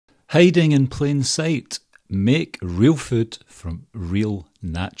Hiding in plain sight. Make real food from real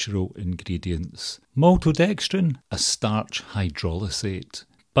natural ingredients. Maltodextrin, a starch hydrolysate.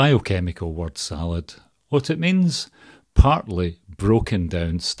 Biochemical word salad. What it means? Partly broken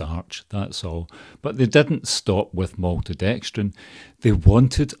down starch, that's all. But they didn't stop with maltodextrin. They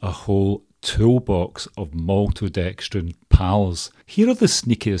wanted a whole toolbox of maltodextrin pals. Here are the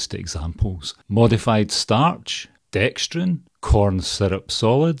sneakiest examples. Modified starch, dextrin, corn syrup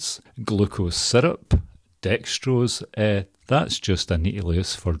solids, glucose syrup, dextrose, that's just an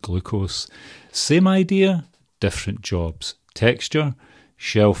alias for glucose. Same idea, different jobs. Texture,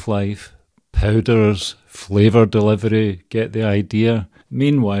 shelf life, powders, flavour delivery, get the idea.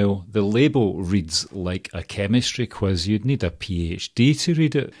 Meanwhile, the label reads like a chemistry quiz. You'd need a PhD to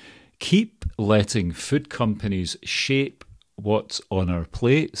read it. Keep letting food companies shape what's on our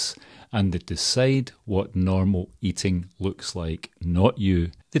plates, and they decide what normal eating looks like, not you.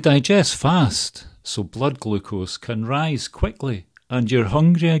 They digest fast, so blood glucose can rise quickly, and you're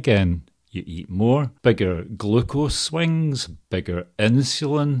hungry again. You eat more, bigger glucose swings, bigger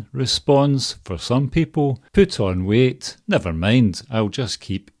insulin response for some people. Put on weight, never mind, I'll just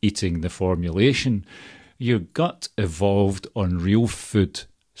keep eating the formulation. Your gut evolved on real food,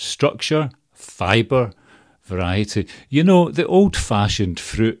 structure, fibre, variety. You know, the old-fashioned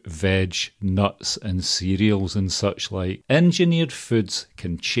fruit, veg, nuts and cereals and such like. Engineered foods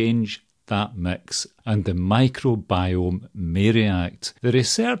can change that mix and the microbiome may react. The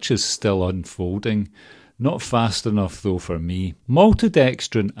research is still unfolding. Not fast enough though for me.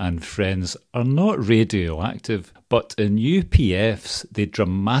 Maltodextrin and friends are not radioactive, but in UPFs they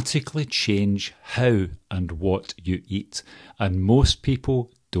dramatically change how and what you eat, and most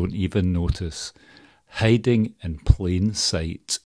people don't even notice. Hiding in plain sight.